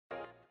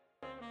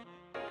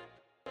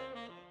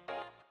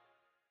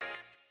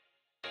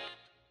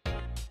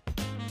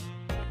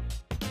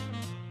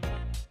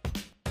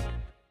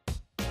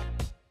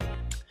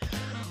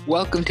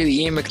Welcome to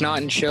the Ian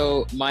McNaughton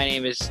Show. My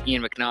name is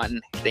Ian McNaughton.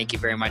 Thank you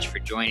very much for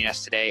joining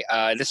us today.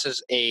 This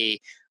is a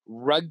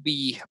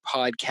rugby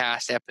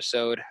podcast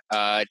episode.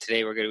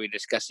 Today we're going to be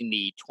discussing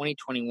the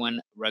 2021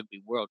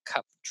 Rugby World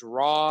Cup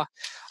draw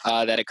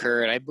that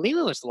occurred, I believe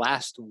it was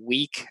last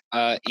week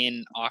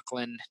in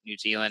Auckland, New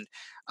Zealand.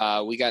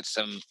 We got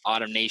some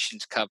Autumn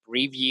Nations Cup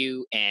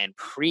review and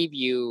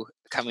preview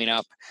coming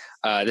up.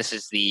 This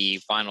is the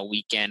final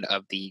weekend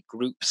of the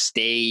group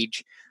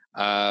stage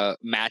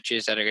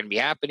matches that are going to be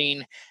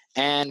happening.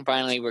 And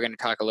finally, we're going to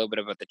talk a little bit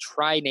about the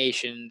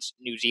Tri-Nations.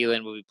 New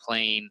Zealand will be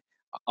playing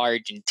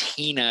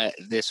Argentina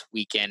this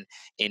weekend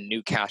in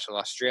Newcastle,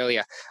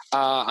 Australia.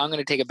 I'm going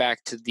to take it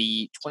back to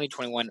the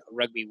 2021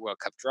 Rugby World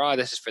Cup draw.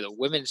 This is for the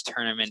women's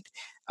tournament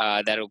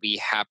that'll be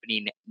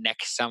happening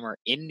next summer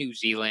in New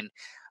Zealand.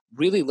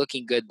 Really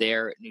looking good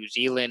there. New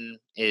Zealand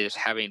is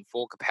having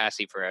full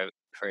capacity for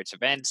its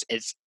events.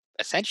 It's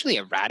essentially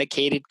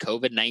eradicated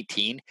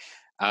COVID-19.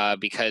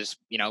 Because,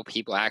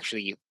 people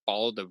actually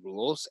follow the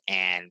rules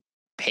and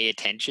pay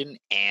attention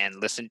and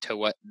listen to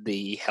what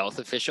the health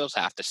officials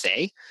have to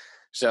say.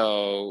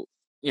 So,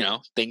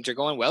 things are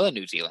going well in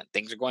New Zealand.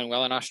 Things are going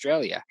well in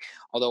Australia.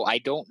 Although I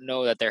don't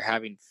know that they're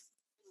having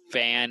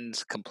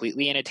fans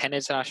completely in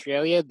attendance in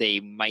Australia. They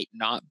might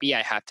not be.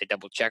 I have to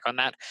double check on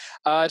that.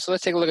 So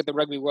let's take a look at the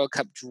Rugby World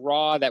Cup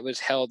draw that was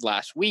held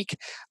last week.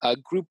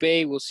 Group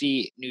A will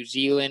see New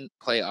Zealand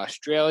play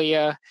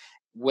Australia,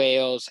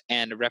 Wales,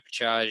 and a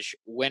repechage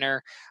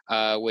winner,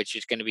 which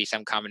is going to be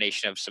some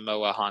combination of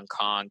Samoa, Hong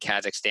Kong,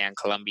 Kazakhstan,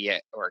 Colombia,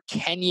 or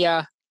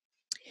Kenya.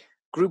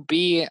 Group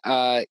B,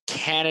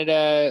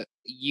 Canada,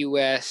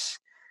 US,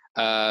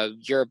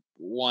 Europe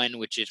 1,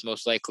 which is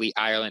most likely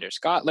Ireland or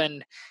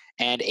Scotland,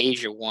 and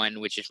Asia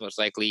 1, which is most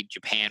likely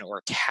Japan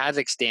or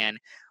Kazakhstan,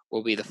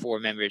 will be the four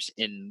members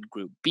in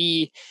Group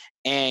B.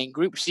 And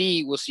Group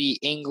C will see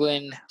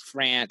England,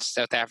 France,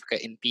 South Africa,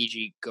 and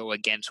Fiji go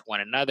against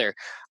one another.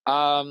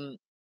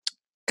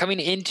 Coming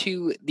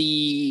into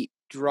the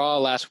draw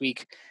last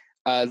week,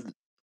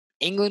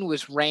 England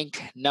was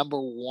ranked number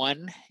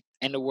 1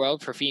 in the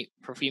world for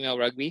female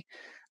rugby.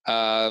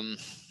 New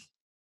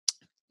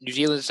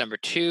Zealand's number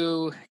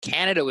 2.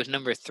 Canada was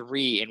number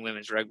 3 in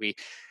women's rugby.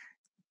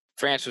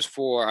 France was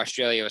 4.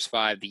 Australia was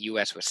 5. The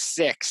US was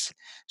 6.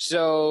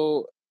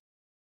 So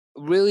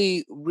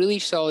really, really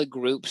solid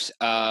groups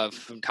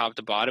from top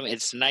to bottom.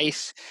 It's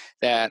nice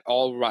that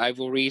all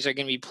rivalries are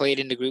going to be played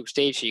in the group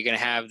stage. So you're going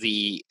to have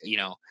the,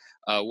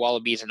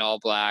 Wallabies and All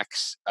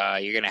Blacks.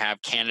 You're going to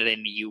have Canada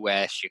and the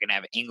US. You're going to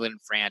have England,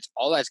 France.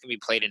 All that's going to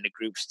be played in the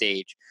group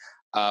stage,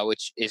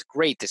 which is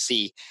great to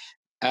see.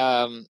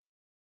 The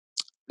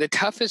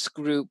toughest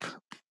group,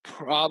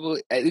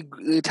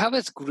 the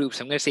toughest groups,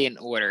 I'm going to say in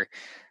order.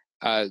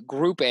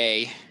 Group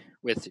A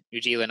with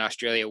New Zealand,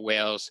 Australia,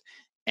 Wales,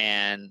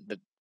 and the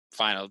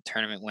final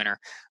tournament winner.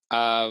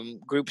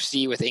 Group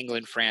C with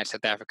England, France,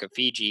 South Africa,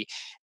 Fiji,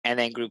 and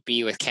then Group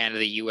B with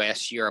Canada,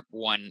 US, Europe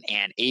 1,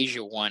 and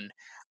Asia 1.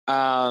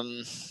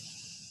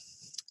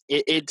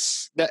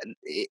 It's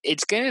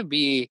going to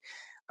be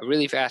a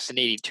really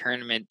fascinating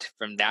tournament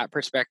from that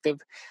perspective.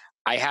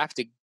 I have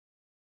to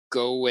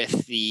go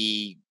with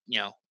the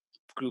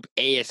Group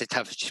A as the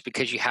toughest, just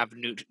because you have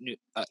New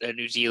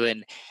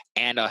Zealand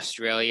and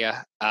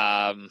Australia,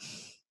 both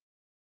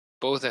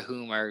of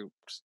whom are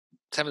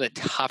some of the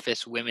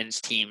toughest women's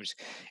teams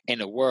in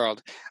the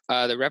world.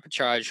 The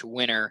repechage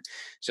winner,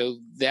 so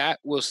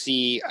that we'll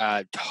see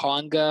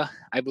Tonga,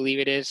 I believe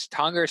it is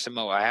Tonga or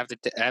Samoa. I have to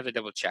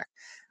double check.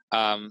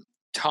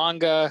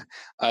 Tonga,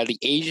 the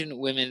Asian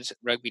Women's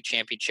Rugby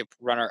Championship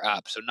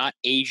runner-up, so not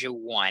Asia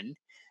 1,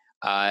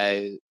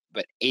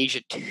 but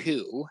Asia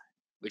 2,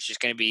 which is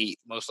going to be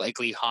most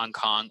likely Hong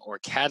Kong or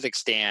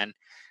Kazakhstan,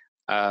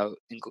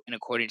 in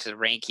according to the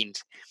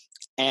rankings.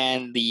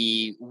 And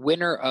the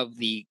winner of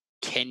the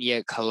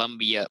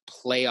Kenya-Colombia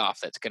playoff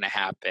that's going to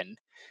happen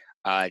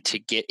to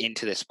get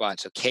into the spot.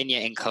 So Kenya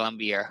and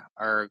Colombia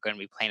are going to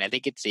be playing. I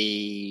think it's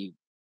a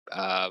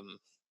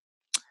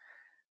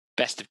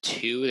best of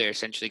 2. They're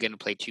essentially going to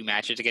play 2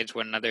 matches against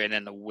one another, and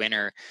then the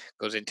winner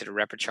goes into the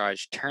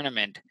repechage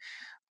tournament.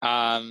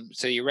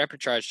 So your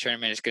repechage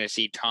tournament is going to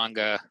see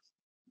Tonga,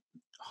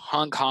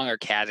 Hong Kong or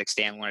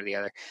Kazakhstan, one or the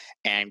other,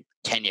 and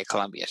Kenya,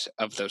 Colombia,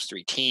 of those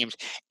 3 teams.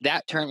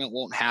 That tournament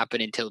won't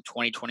happen until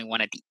 2021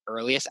 at the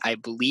earliest. I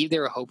believe they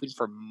were hoping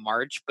for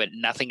March, but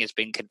nothing has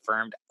been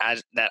confirmed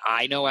as that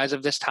I know as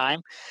of this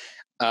time.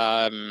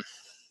 I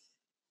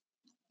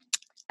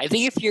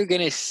think if you're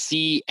going to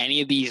see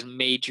any of these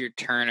major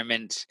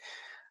tournaments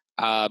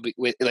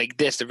with like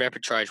this, the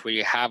repechage, where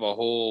you have a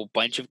whole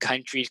bunch of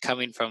countries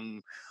coming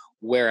from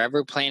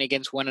wherever playing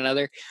against one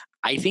another,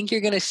 I think you're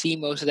going to see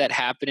most of that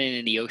happening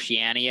in the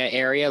Oceania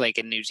area, like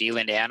in New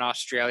Zealand and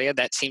Australia.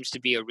 That seems to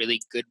be a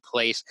really good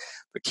place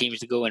for teams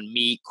to go and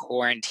meet,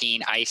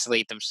 quarantine,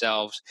 isolate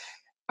themselves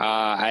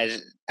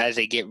as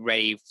they get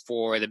ready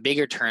for the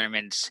bigger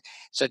tournaments,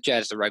 such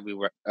as the Rugby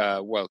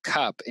World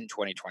Cup in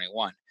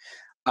 2021.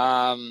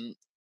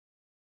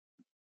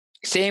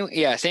 Same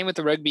with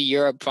the Rugby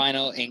Europe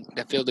final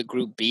to fill the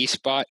Group B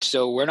spot.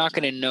 So we're not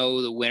going to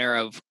know the winner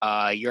of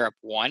Europe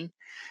 1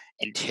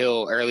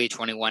 until early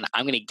 21.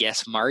 I'm going to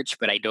guess March,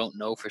 but I don't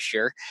know for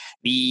sure.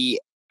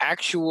 The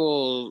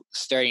actual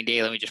starting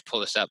date, let me just pull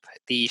this up.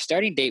 The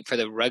starting date for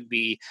the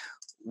Rugby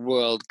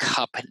World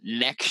Cup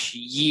next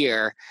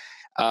year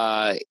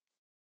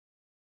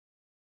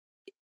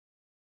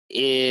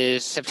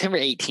is September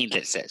 18th,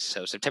 it says.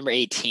 So September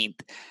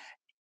 18th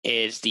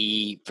is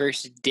the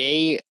first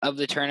day of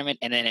the tournament,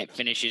 and then it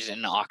finishes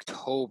in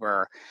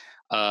October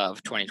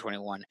of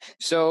 2021.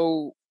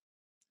 So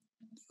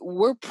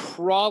we're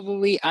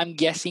probably, I'm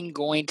guessing,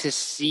 going to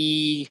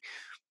see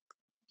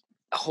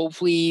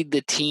hopefully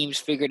the teams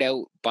figured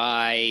out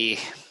by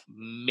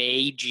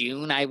May,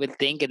 June, I would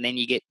think, and then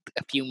you get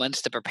a few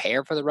months to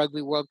prepare for the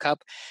Rugby World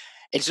Cup.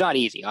 It's not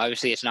easy.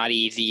 Obviously, it's not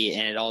easy,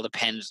 and it all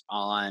depends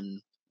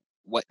on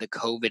what the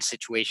COVID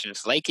situation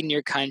is like in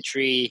your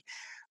country.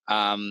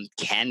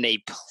 Can they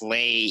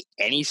play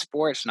any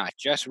sports, not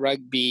just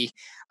rugby?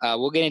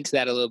 We'll get into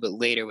that a little bit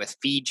later with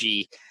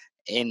Fiji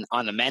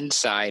on the men's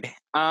side.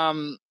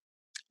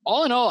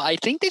 All in all, I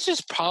think this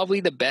is probably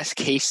the best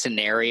case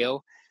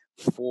scenario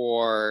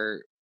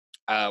for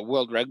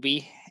World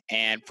Rugby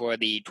and for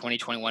the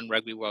 2021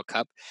 Rugby World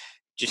Cup.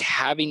 Just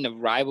having the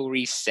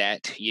rivalry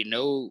set,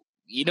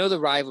 the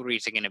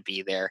rivalries are going to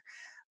be there.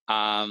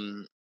 I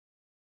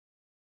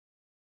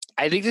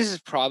think this is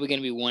probably going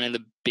to be one of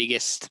the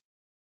biggest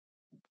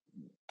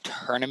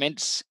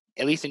tournaments,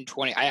 at least in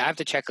 20. I have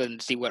to check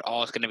and see what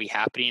all is going to be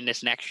happening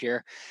this next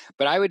year.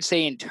 But I would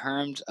say in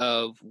terms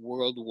of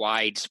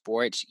worldwide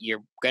sports,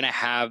 you're going to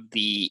have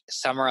the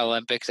Summer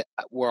Olympics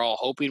we're all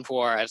hoping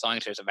for as long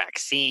as there's a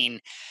vaccine.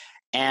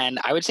 And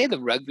I would say the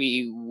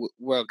Rugby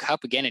World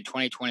Cup again in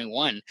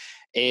 2021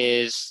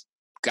 is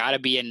got to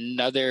be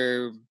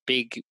another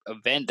big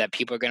event that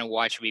people are going to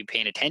watch and be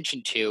paying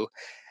attention to,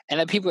 and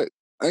that people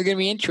are going to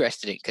be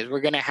interested in, because we're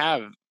going to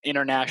have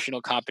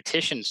international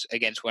competitions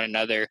against one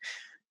another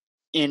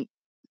in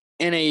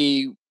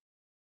a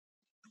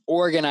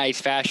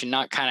organized fashion,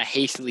 not kind of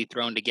hastily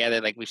thrown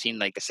together like we've seen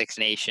like the Six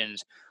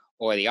Nations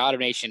or the Autumn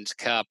Nations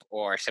Cup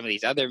or some of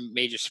these other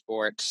major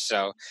sports.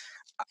 So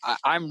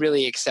I'm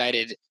really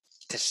excited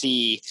to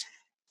see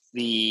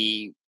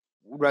the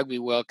Rugby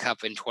World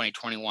Cup in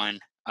 2021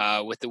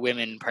 with the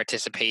women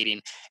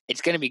participating.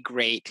 It's going to be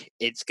great.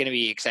 It's going to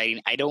be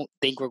exciting. I don't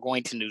think we're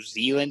going to New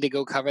Zealand to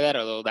go cover that,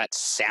 although that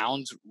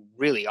sounds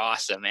really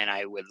awesome, and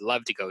I would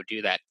love to go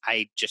do that.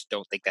 I just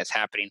don't think that's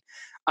happening.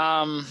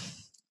 Let's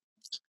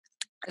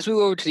move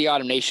over to the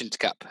Autumn Nations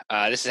Cup.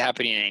 This is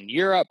happening in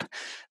Europe.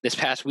 This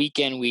past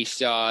weekend, we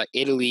saw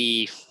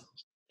Italy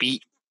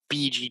beat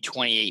Fiji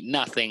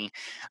 28-0.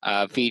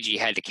 Fiji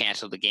had to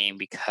cancel the game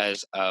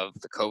because of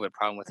the COVID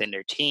problem within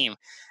their team.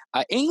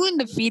 England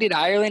defeated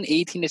Ireland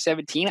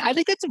 18-17. I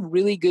think that's a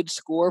really good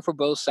score for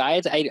both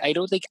sides. I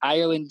don't think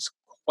Ireland's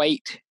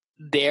quite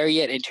there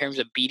yet in terms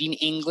of beating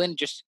England,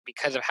 just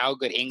because of how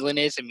good England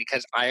is and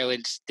because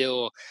Ireland's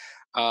still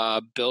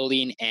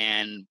building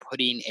and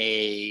putting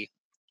a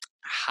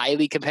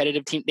highly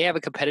competitive team. They have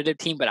a competitive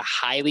team, but a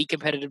highly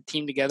competitive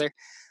team together.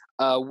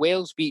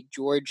 Wales beat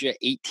Georgia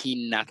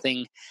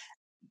 18-0.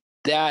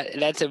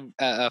 That's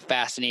a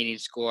fascinating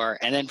score.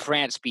 And then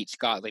France beat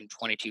Scotland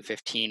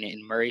 22-15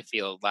 in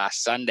Murrayfield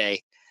last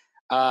Sunday.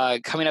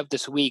 Coming up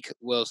this week,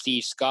 we'll see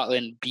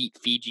Scotland beat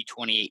Fiji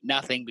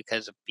 28-0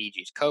 because of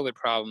Fiji's COVID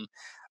problem.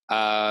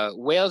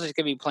 Wales is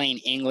going to be playing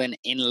England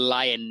in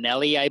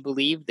Lionelli, I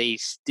believe. They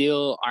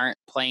still aren't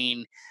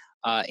playing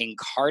in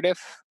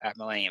Cardiff at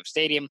Millennium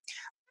Stadium.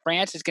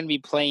 France is going to be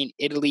playing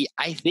Italy,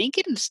 I think,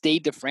 in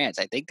Stade de France.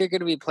 I think they're going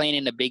to be playing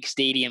in a big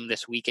stadium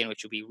this weekend,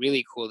 which will be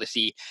really cool to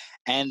see.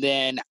 And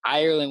then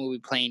Ireland will be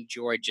playing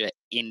Georgia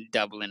in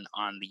Dublin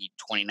on the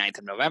 29th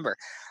of November.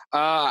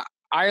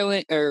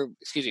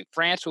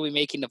 France will be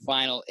making the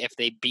final if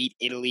they beat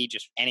Italy.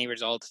 Just any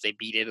result, if they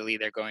beat Italy,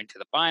 they're going to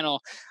the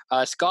final.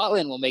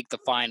 Scotland will make the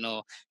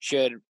final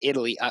should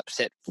Italy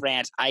upset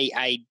France.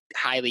 I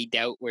highly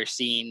doubt we're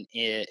seeing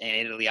an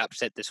Italy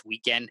upset this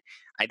weekend.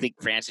 I think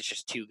France is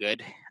just too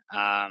good.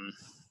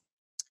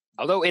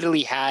 Although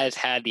Italy has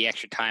had the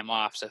extra time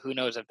off, so who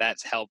knows if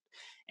that's helped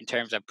in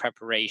terms of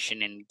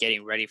preparation and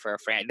getting ready for a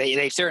France.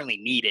 They certainly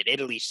need it.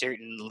 Italy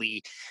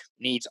certainly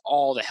needs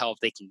all the help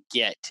they can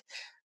get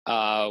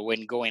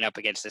when going up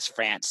against this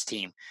France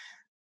team.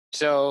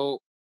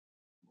 So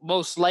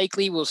most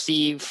likely we'll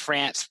see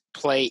France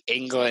play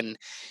England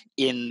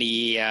in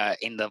the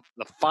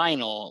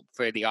final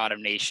for the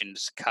Autumn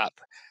Nations Cup.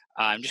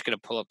 I'm just going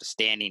to pull up the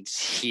standings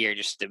here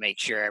just to make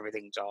sure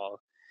everything's all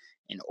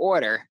in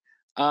order.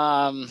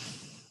 Another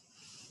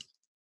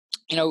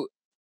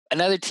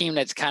team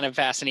that's kind of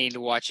fascinating to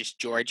watch is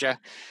Georgia.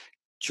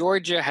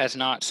 Georgia has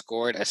not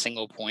scored a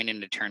single point in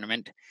the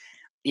tournament.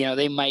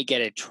 They might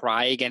get a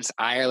try against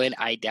Ireland.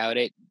 I doubt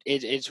it.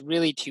 It's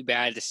really too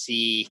bad to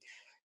see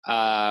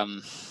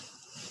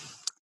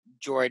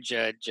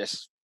Georgia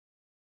just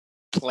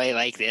play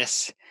like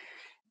this.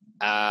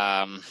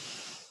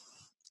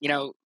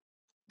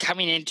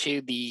 Coming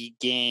into the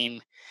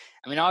game,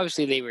 I mean,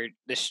 obviously they were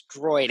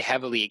destroyed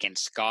heavily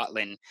against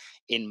Scotland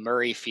in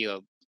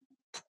Murrayfield.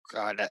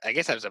 God, I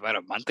guess that was about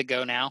a month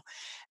ago now,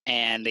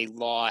 and they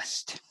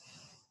lost.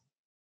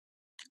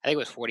 I think it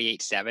was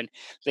 48-7.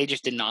 They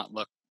just did not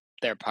look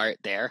their part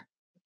there.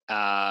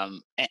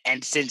 And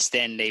since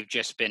then, they've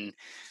just been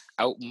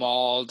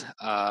out-mauled,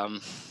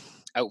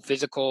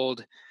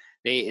 out-physicaled.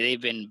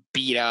 They've been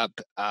beat up.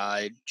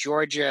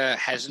 Georgia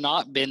has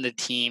not been the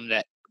team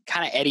that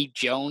kind of Eddie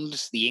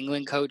Jones, the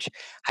England coach,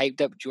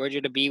 hyped up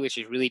Georgia to be, which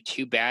is really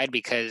too bad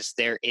because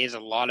there is a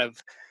lot of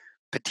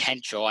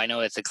potential. I know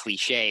it's a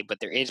cliche, but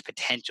there is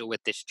potential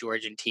with this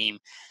Georgian team.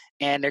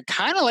 And they're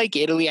kind of like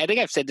Italy. I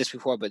think I've said this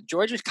before, but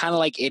Georgia's kind of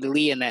like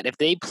Italy in that if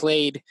they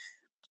played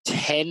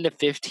 10 to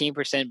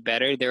 15%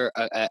 better, they're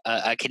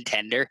a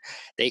contender.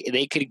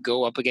 They could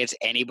go up against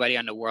anybody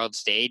on the world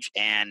stage.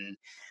 And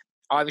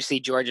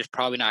obviously, Georgia's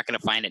probably not going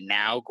to find it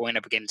now going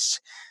up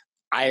against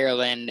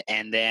Ireland.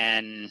 And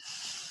then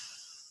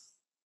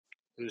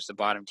who's the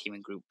bottom team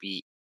in Group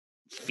B?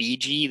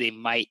 Fiji. They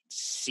might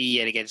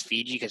see it against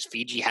Fiji because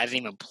Fiji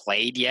hasn't even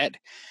played yet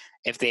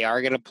if they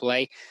are going to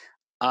play.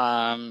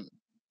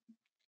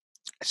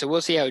 So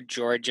we'll see how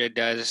Georgia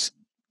does.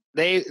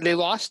 They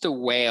lost to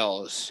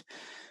Wales,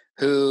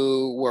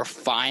 who were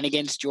fine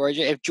against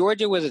Georgia. If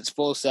Georgia was its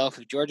full self,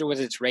 if Georgia was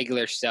its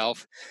regular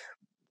self,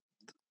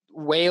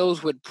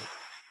 Wales would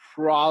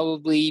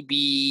probably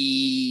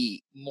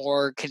be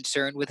more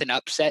concerned with an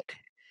upset.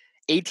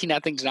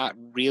 18-0 is not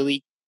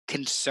really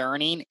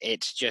concerning.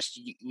 It's just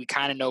we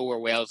kind of know where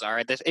Wales are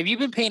at this. If you've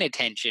been paying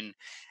attention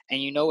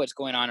and you know what's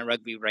going on in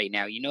rugby right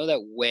now, you know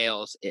that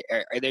Wales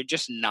they're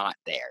just not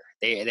there.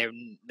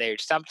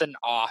 There's something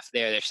off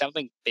there. There's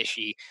something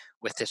fishy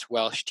with this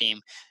Welsh team.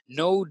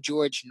 No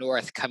George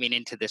North coming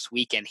into this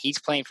weekend. He's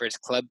playing for his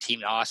club team,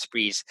 the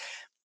Ospreys.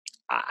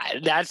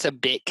 That's a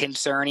bit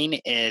concerning,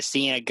 is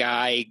seeing a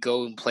guy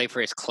go and play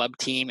for his club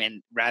team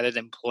and rather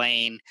than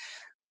playing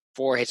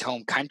for his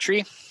home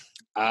country.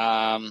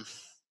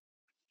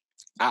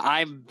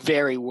 I'm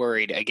very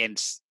worried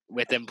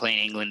with them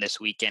playing England this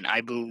weekend.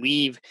 I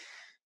believe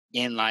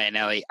in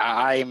Lionelli.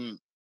 I'm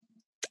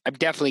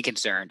definitely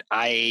concerned.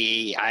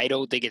 I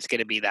don't think it's going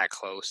to be that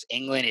close.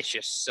 England is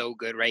just so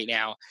good right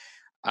now.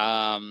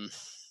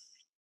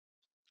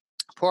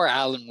 Poor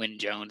Alan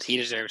Wynne-Jones. He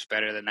deserves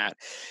better than that.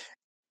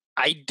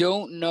 I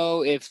don't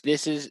know if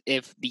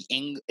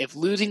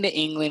losing to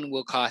England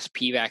will cost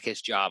Pivac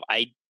his job.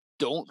 I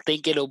don't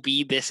think it'll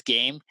be this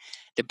game,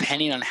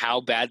 depending on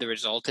how bad the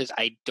result is.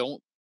 I don't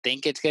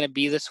think it's going to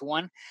be this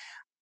one.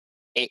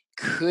 It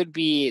could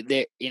be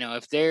that,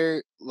 if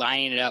they're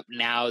lining it up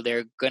now,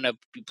 they're going to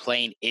be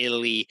playing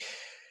Italy.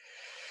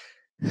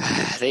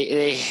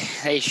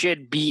 They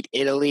should beat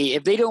Italy.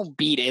 If they don't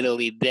beat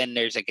Italy, then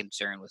there's a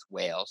concern with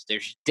Wales.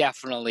 There's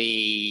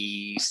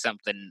definitely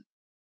something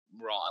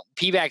wrong.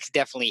 Pivac's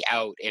definitely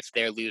out if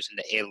they're losing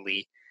to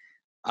Italy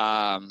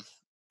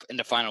in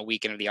the final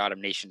weekend of the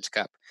Autumn Nations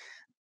Cup.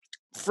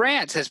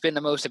 France has been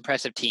the most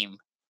impressive team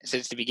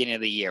since the beginning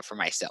of the year for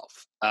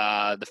myself.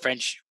 The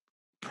French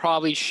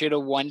probably should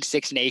have won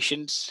Six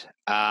Nations.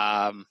 They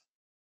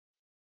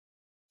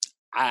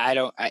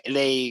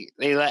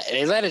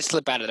let it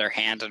slip out of their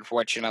hands,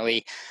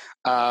 unfortunately.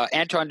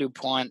 Antoine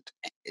Dupont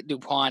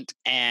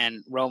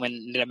and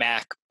Roman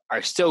Ntamack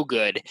are so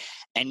good,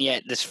 and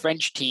yet this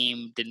French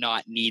team did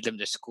not need them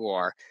to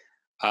score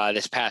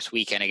this past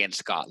weekend against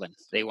Scotland.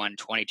 They won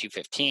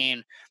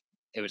 22-15.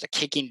 It was a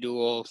kicking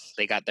duel.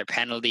 They got their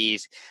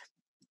penalties.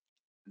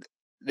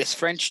 This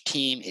French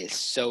team is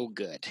so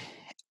good.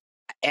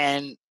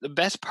 And the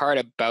best part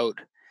about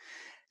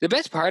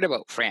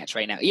France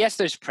right now, yes,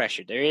 there's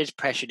pressure. There is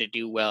pressure to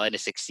do well and to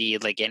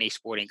succeed like any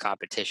sporting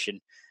competition.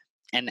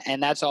 And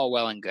that's all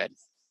well and good.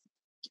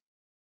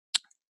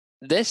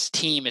 This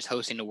team is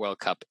hosting the World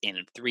Cup in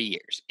 3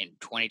 years, in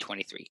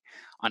 2023,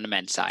 on the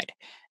men's side.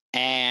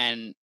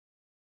 And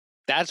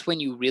that's when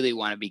you really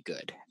want to be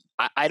good.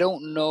 I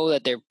don't know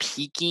that they're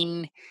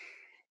peaking.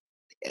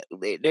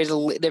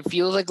 There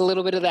feels like a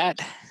little bit of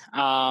that.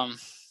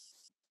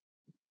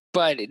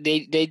 But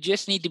they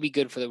just need to be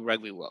good for the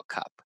Rugby World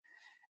Cup.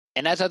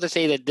 And that's not to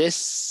say that this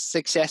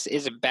success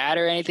isn't bad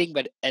or anything,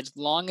 but as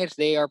long as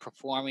they are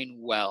performing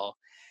well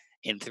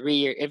in 3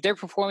 years, if they're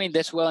performing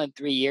this well in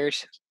 3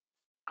 years,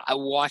 I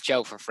watch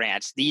out for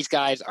France. These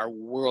guys are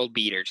world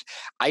beaters.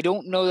 I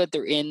don't know that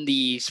they're in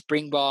the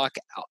Springbok,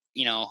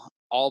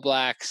 All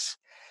Blacks,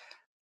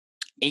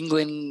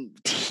 England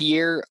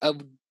tier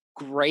of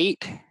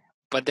great,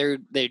 but they're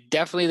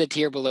definitely the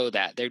tier below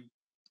that.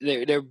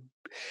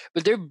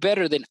 But they're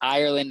better than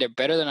Ireland. They're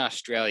better than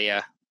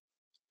Australia.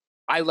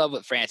 I love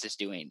what France is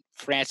doing.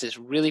 France is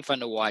really fun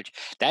to watch.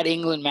 That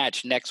England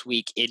match next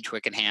week in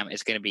Twickenham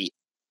is going to be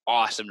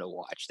awesome to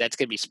watch. That's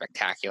going to be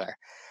spectacular.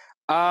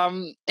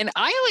 And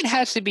Ireland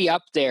has to be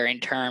up there in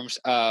terms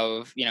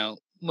of,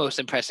 most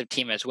impressive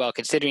team as well,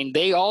 considering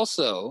they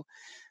also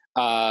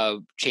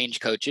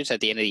changed coaches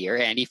at the end of the year.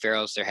 Andy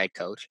Farrell's their head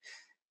coach.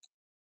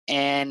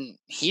 And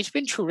he's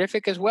been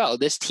terrific as well.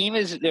 This team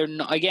they're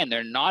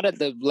not at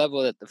the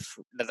level that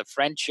the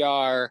French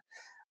are.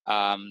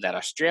 that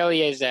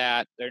Australia is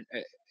at.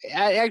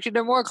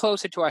 They're more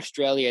closer to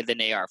Australia than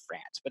they are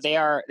France, but they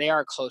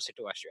are closer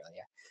to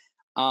Australia.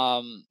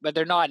 But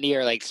they're not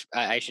near, like,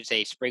 I should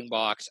say,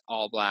 Springboks,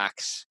 All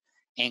Blacks,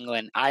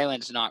 England.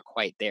 Ireland's not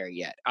quite there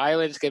yet.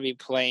 Ireland's going to be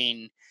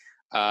playing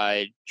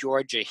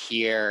Georgia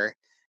here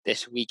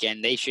this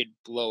weekend. They should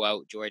blow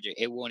out Georgia.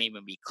 It won't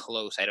even be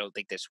close, I don't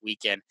think, this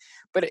weekend.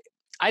 But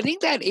I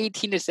think that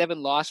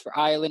 18-7 loss for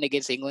Ireland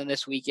against England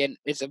this weekend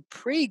is a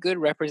pretty good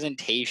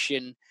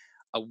representation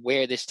of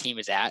where this team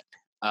is at,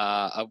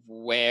 of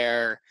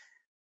where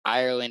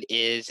Ireland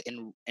is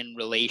in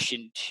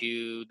relation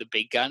to the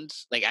big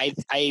guns. Like, I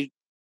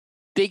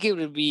think it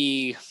would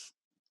be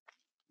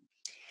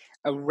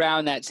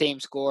around that same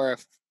score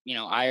if,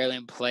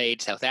 Ireland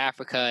played South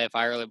Africa, if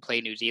Ireland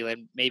played New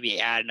Zealand, maybe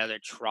add another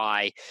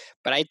try.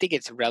 But I think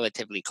it's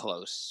relatively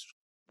close.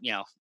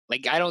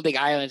 Like, I don't think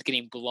Ireland's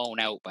getting blown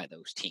out by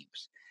those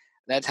teams.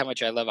 That's how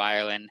much I love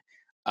Ireland.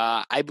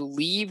 I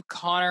believe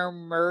Connor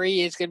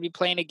Murray is going to be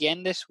playing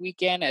again this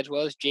weekend, as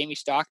well as Jamie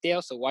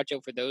Stockdale. So watch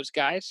out for those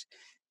guys.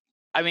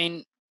 I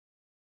mean,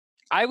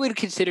 I would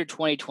consider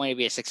 2020 to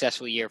be a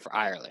successful year for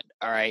Ireland.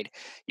 All right,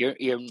 you're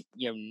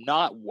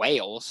not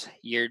Wales.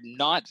 You're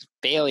not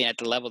failing at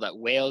the level that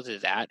Wales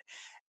is at,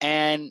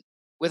 and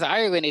with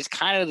Ireland, it's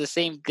kind of the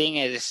same thing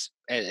as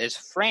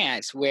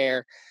France,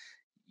 where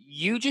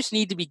you just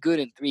need to be good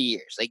in 3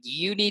 years. Like,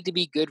 you need to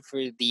be good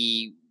for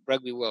the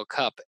Rugby World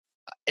Cup,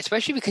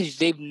 especially because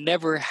they've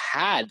never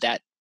had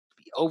that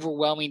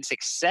overwhelming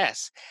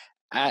success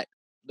at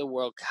the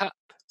World Cup.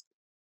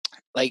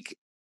 Like,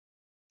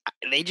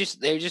 they're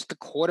just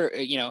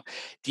the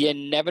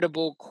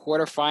inevitable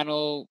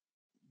quarterfinal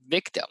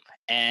victim,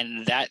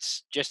 and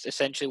that's just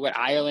essentially what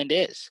Ireland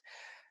is.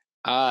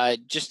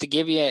 Just to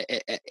give you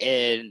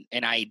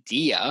an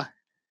idea,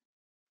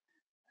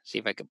 see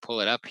if I can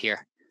pull it up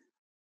here.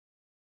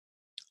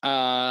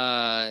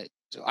 So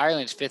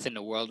Ireland's 5th in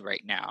the world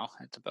right now.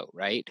 That's about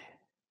right.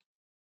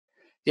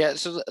 Yeah,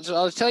 so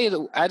I'll tell you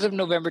that as of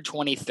November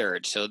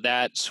 23rd, so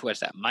what's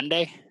that,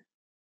 Monday?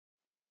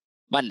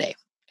 Monday.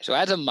 So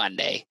as of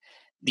Monday,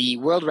 the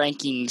world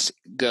rankings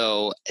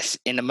go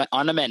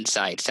on the men's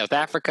side: South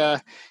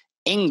Africa,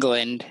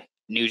 England,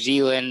 New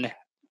Zealand,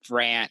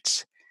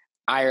 France,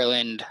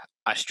 Ireland,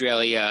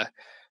 Australia,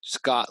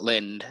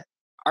 Scotland,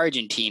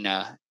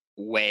 Argentina,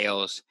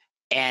 Wales,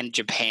 and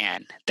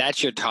Japan.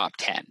 That's your top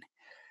 10.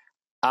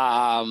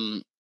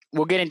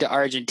 We'll get into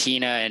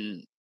Argentina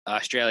and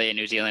Australia and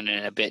New Zealand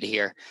in a bit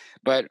here,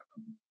 but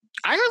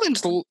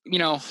Ireland's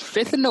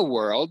 5th in the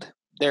world.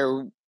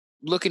 They're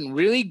looking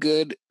really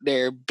good.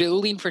 They're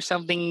building for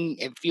something.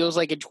 It feels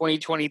like in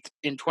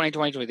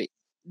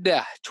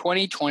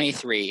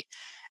 2023,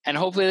 and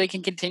hopefully they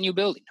can continue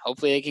building.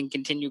 Hopefully they can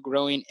continue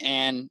growing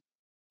and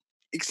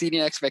exceeding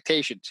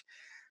expectations.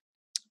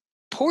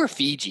 Poor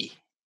Fiji.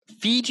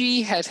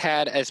 Fiji has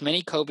had as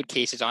many COVID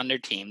cases on their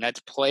team,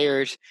 that's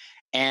players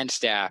and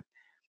staff,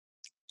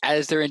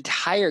 as their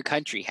entire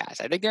country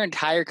has. I think their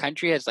entire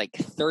country has like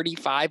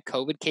 35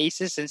 COVID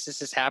cases since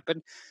this has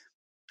happened,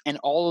 and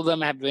all of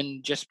them have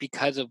been just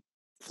because of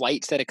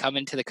flights that have come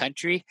into the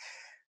country,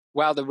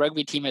 while the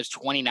rugby team has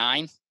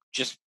 29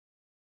 just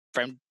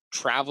from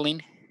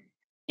traveling.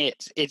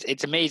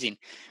 It's amazing.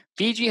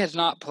 Fiji has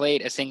not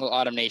played a single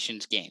Autumn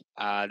Nations game.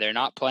 They're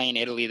not playing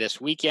Italy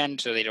this weekend,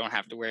 so they don't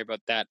have to worry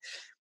about that.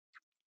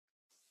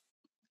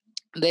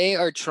 They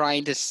are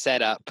trying to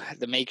set up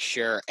to make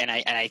sure, and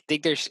I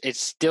think it's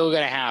still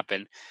going to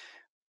happen,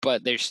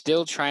 but they're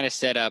still trying to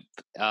set up.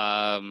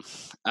 They're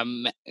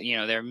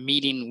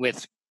meeting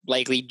with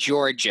likely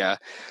Georgia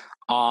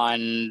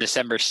on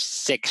December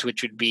 6th,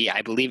 which would be,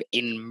 I believe,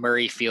 in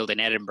Murrayfield in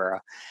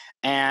Edinburgh,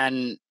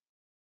 and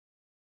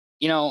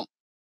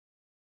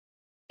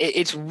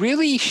it's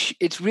really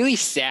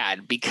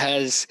sad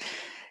because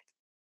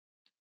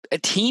a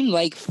team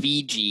like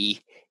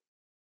Fiji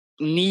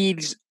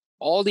needs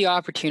all the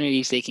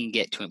opportunities they can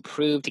get to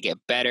improve, to get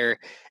better,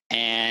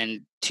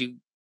 and to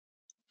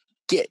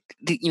get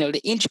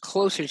the inch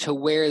closer to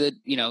where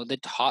the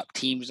top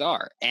teams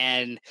are.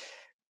 And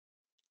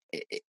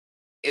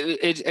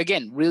it's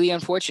again really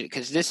unfortunate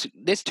because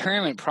this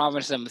tournament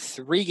promised them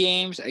 3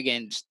 games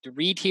against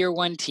 3 tier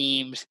 1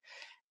 teams,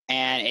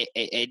 and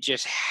it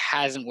just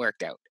hasn't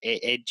worked out.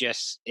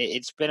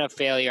 It's been a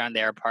failure on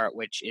their part,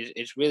 which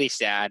is really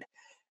sad.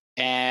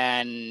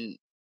 And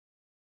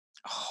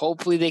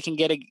hopefully they can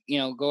get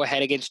go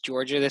ahead against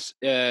Georgia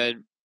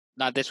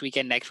not this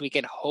weekend, next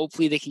weekend.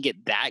 Hopefully they can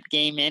get that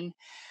game in.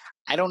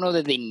 I don't know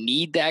that they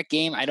need that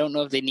game. I don't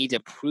know if they need to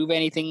prove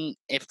anything.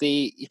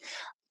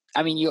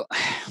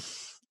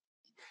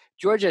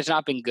 Georgia has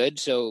not been good,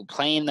 so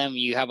playing them,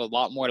 you have a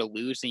lot more to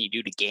lose than you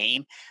do to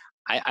gain.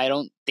 I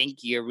don't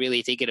think you're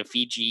really thinking of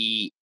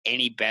Fiji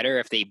any better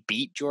if they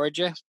beat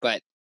Georgia,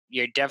 but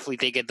you're definitely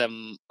thinking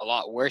them a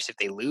lot worse if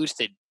they lose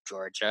to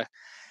Georgia.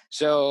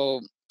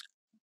 So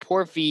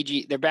poor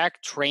Fiji. They're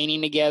back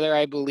training together,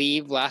 I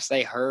believe, last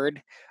I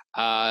heard.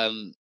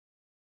 They're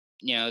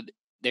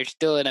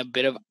still in a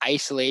bit of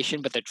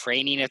isolation, but they're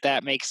training, if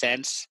that makes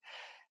sense.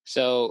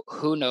 So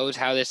who knows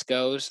how this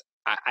goes.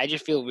 I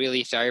just feel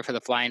really sorry for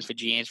the Flying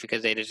Fijians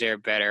because they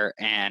deserve better,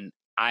 and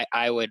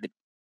I would,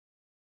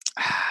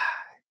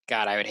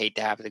 God, I would hate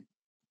to have to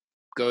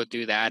go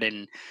through that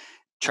and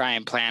try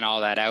and plan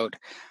all that out.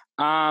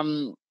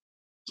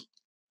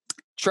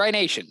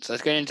 Tri-Nations.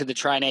 Let's get into the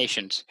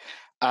Tri-Nations.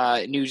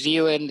 New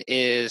Zealand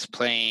is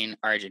playing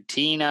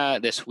Argentina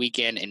this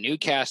weekend in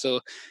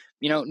Newcastle.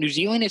 New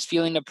Zealand is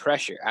feeling the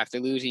pressure after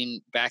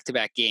losing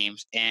back-to-back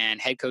games,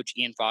 and head coach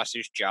Ian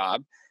Foster's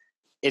job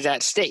is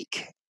at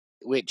stake,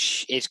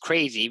 which is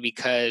crazy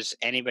because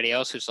anybody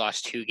else who's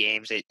lost 2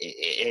 games,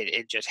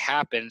 it just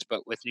happens.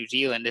 But with New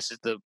Zealand, this is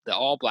the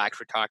All Blacks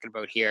we're talking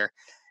about here,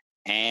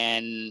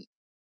 and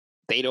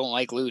they don't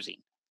like losing.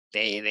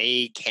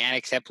 They can't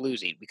accept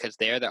losing because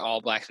they're the All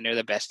Blacks and they're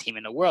the best team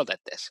in the world at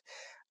this.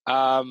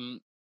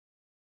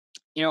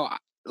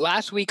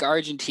 Last week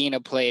Argentina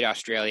played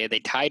Australia. They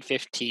tied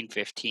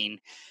 15-15.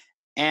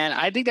 And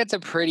I think that's a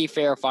pretty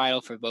fair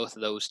final for both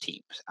of those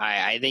teams.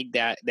 I think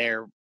that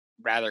they're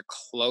rather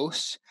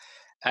close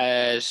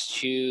as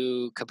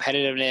to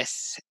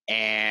competitiveness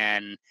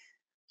and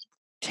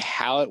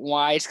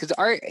talent-wise, because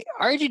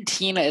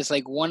Argentina is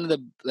like one of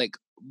the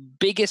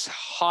biggest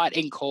hot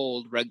and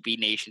cold rugby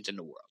nations in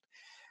the world.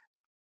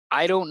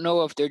 I don't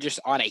know if they're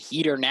just on a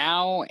heater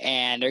now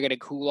and they're going to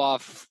cool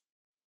off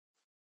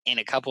in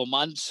a couple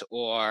months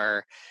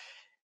or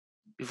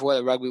before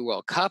the Rugby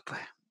World Cup,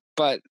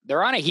 but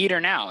they're on a heater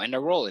now and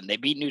they're rolling. They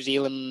beat New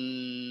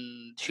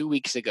Zealand 2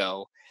 weeks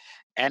ago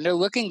and they're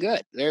looking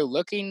good. They're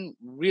looking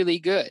really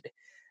good.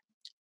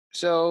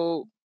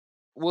 So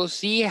we'll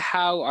see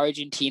how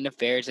Argentina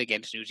fares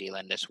against New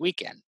Zealand this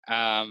weekend.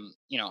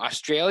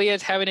 Australia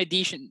is having a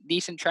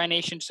decent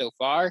Tri-Nation so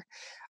far.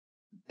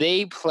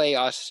 They play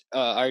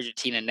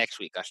Argentina next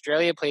week.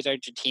 Australia plays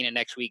Argentina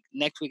next week.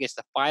 Next week is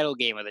the final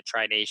game of the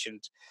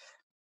Tri-Nations.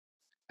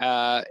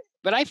 But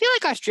I feel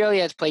like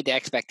Australia has played to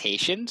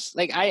expectations.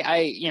 Like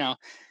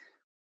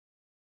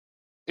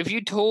if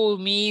you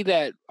told me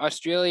that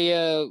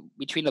Australia,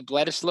 between the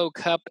Bledisloe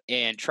Cup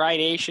and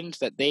Tri-Nations,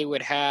 that they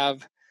would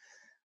have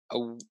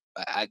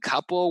a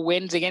couple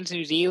wins against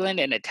New Zealand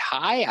and a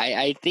tie,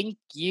 I think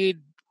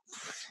you'd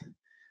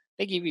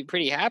be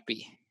pretty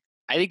happy.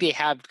 I think they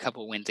have a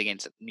couple wins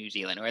against New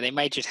Zealand, or they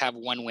might just have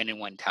one win and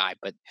one tie.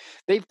 But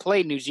they've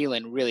played New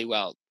Zealand really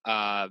well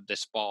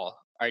this fall.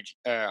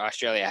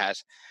 Australia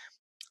has.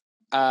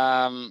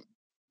 I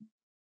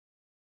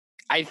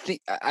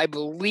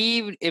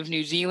believe if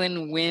New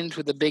Zealand wins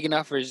with a big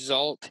enough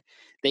result,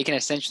 they can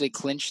essentially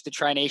clinch the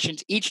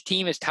Tri-Nations. Each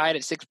team is tied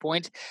at 6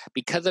 points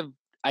because of,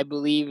 I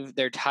believe,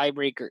 their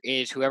tiebreaker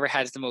is whoever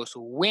has the most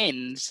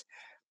wins.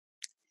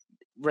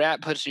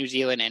 That puts New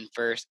Zealand in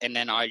first, and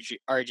then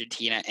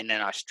Argentina, and then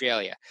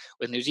Australia.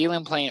 With New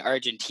Zealand playing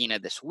Argentina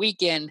this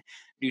weekend,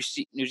 New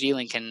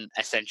Zealand can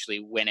essentially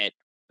win it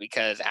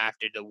because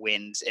after the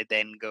wins, it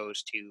then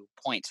goes to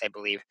points, I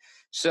believe.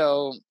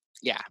 So,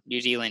 yeah,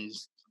 New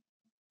Zealand's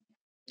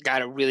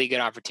got a really good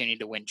opportunity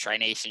to win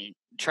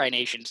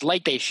Tri-Nations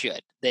like they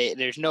should.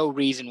 There's no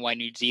reason why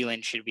New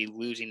Zealand should be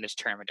losing this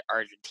tournament to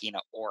Argentina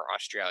or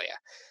Australia.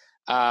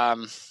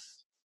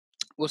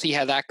 We'll see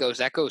how that goes.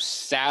 That goes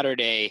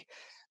Saturday,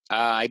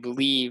 I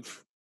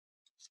believe,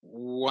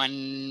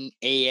 1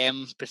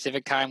 a.m.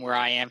 Pacific time where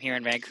I am here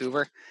in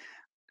Vancouver.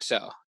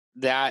 So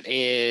that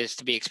is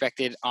to be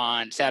expected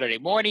on Saturday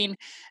morning.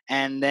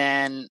 And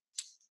then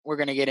we're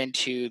going to get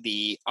into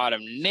the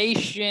Autumn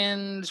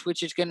Nations,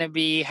 which is going to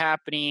be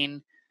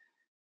happening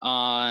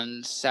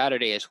on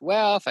Saturday as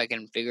well. If I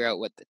can figure out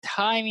what the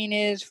timing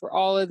is for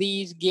all of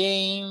these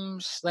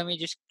games. Let me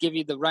just give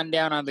you the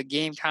rundown on the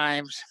game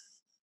times.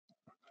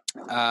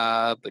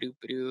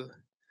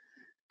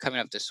 Coming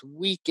up this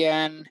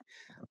weekend.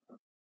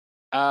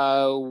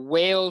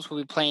 Wales will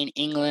be playing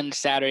England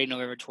Saturday,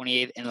 November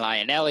 28th in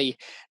Lionelli.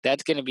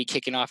 That's going to be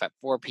kicking off at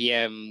 4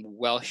 p.m.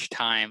 Welsh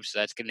time. So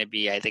that's going to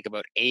be, I think,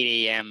 about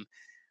 8 a.m.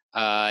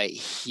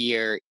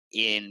 Here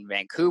in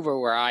Vancouver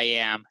where I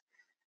am.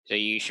 So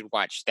you should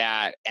watch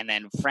that. And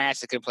then France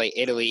is going to play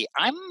Italy.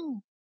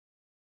 I'm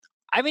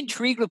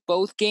intrigued with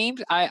both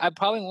games. I'm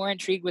probably more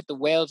intrigued with the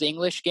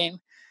Wales-English game.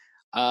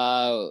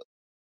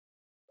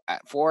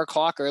 At 4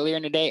 o'clock earlier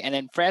in the day, and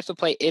then France will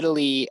play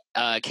Italy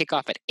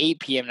kickoff at 8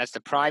 p.m. That's the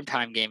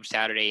primetime game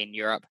Saturday in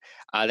Europe.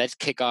 That's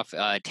kickoff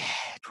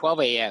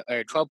 12 a.m.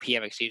 or 12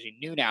 p.m.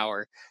 Noon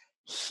hour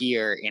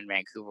here in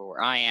Vancouver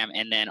where I am.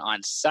 And then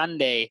on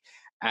Sunday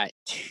at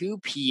 2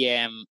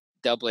 p.m.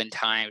 Dublin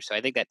time, so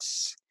I think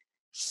that's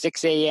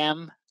 6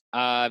 a.m.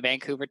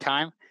 Vancouver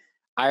time,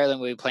 Ireland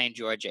will be playing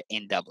Georgia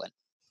in Dublin.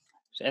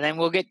 And then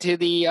we'll get to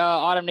the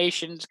Autumn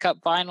Nations Cup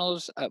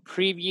Finals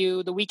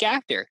preview the week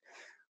after.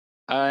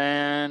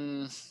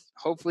 And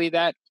hopefully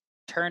that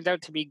turns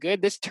out to be good.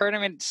 This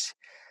tournament's,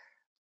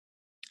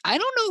 I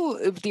don't know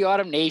if the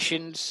Autumn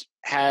Nations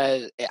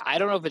I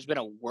don't know if it's been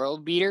a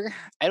world beater.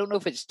 I don't know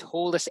if it's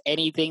told us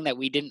anything that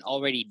we didn't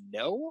already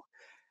know.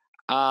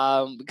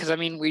 Because I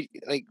mean,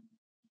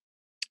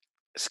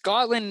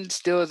 Scotland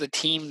still is a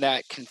team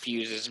that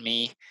confuses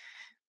me.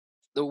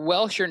 The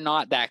Welsh are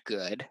not that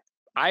good.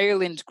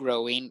 Ireland's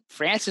growing.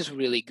 France is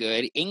really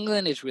good.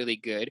 England is really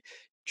good.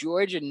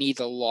 Georgia needs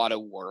a lot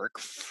of work.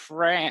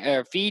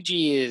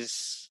 Fiji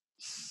is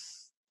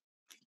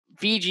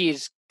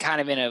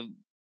kind of in a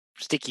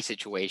sticky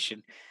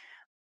situation.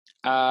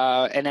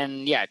 And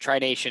then, Tri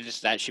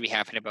Nations, that should be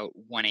happening about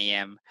 1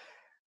 a.m.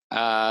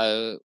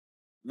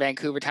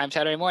 Vancouver time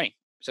Saturday morning.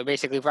 So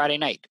basically Friday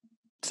night.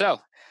 So,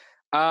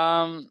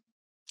 I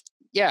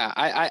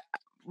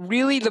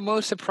really the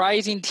most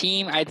surprising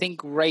team, I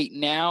think right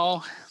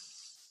now,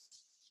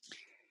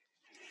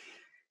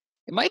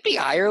 it might be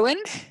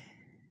Ireland.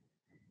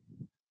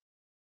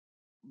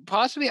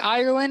 Possibly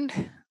Ireland.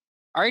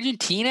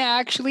 Argentina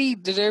actually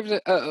deserves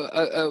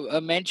a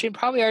mention.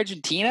 Probably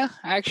Argentina,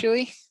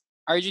 actually.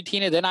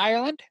 Argentina, then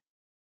Ireland.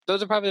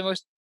 Those are probably the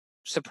most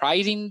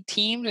surprising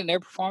teams in their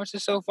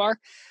performances so far.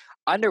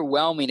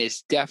 Underwhelming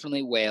is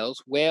definitely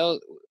Wales.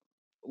 Wales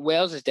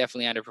is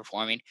definitely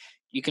underperforming.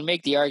 You can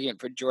make the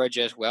argument for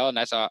Georgia as well, and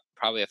that's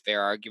probably a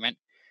fair argument.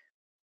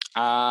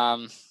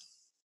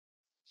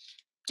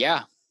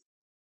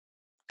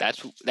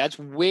 That's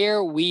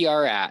where we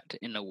are at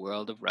in the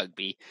world of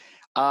rugby.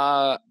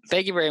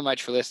 Thank you very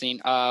much for listening.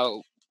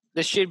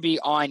 This should be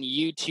on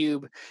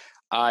YouTube.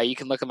 You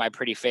can look at my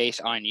pretty face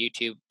on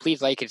YouTube.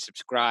 Please like and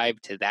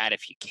subscribe to that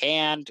if you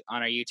can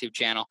on our YouTube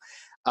channel.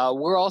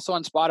 We're also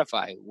on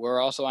Spotify. We're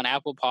also on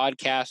Apple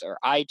Podcasts or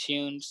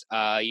iTunes.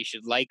 You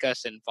should like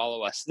us and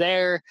follow us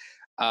there.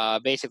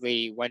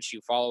 Basically, once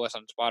you follow us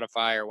on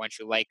Spotify or once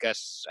you like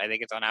us, I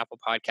think it's on Apple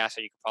Podcasts,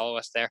 so you can follow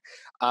us there.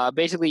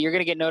 Basically, you're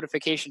going to get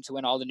notifications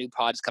when all the new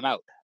pods come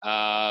out.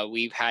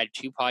 We've had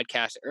 2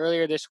 podcasts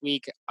earlier this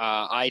week.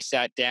 I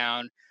sat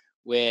down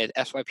with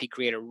SYP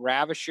creator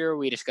Ravisher.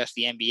 We discussed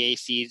the NBA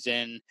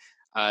season,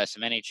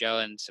 some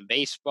NHL and some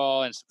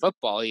baseball and some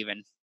football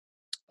even.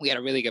 We had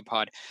a really good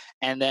pod.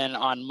 And then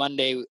on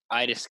Monday,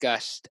 I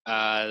discussed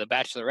The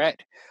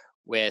Bachelorette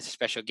with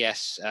special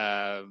guests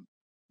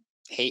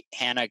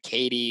Hannah,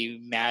 Katie,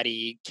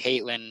 Maddie,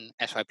 Caitlin,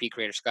 SYP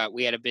creator Scott.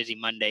 We had a busy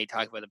Monday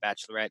talking about The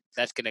Bachelorette.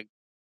 That's going to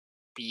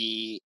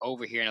be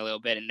over here in a little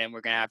bit, and then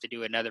we're going to have to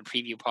do another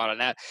preview pod on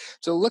that.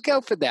 So look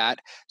out for that.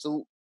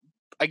 So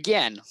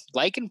again,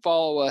 like and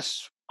follow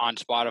us on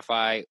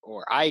Spotify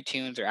or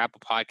iTunes or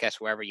Apple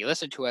Podcasts, wherever you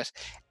listen to us,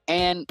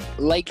 and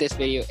like this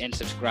video and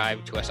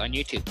subscribe to us on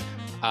YouTube.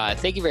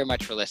 Thank you very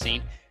much for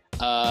listening.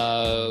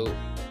 We'll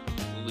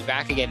be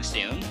back again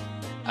soon.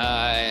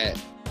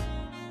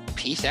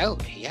 Peace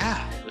out.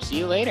 Yeah, we'll see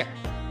you later.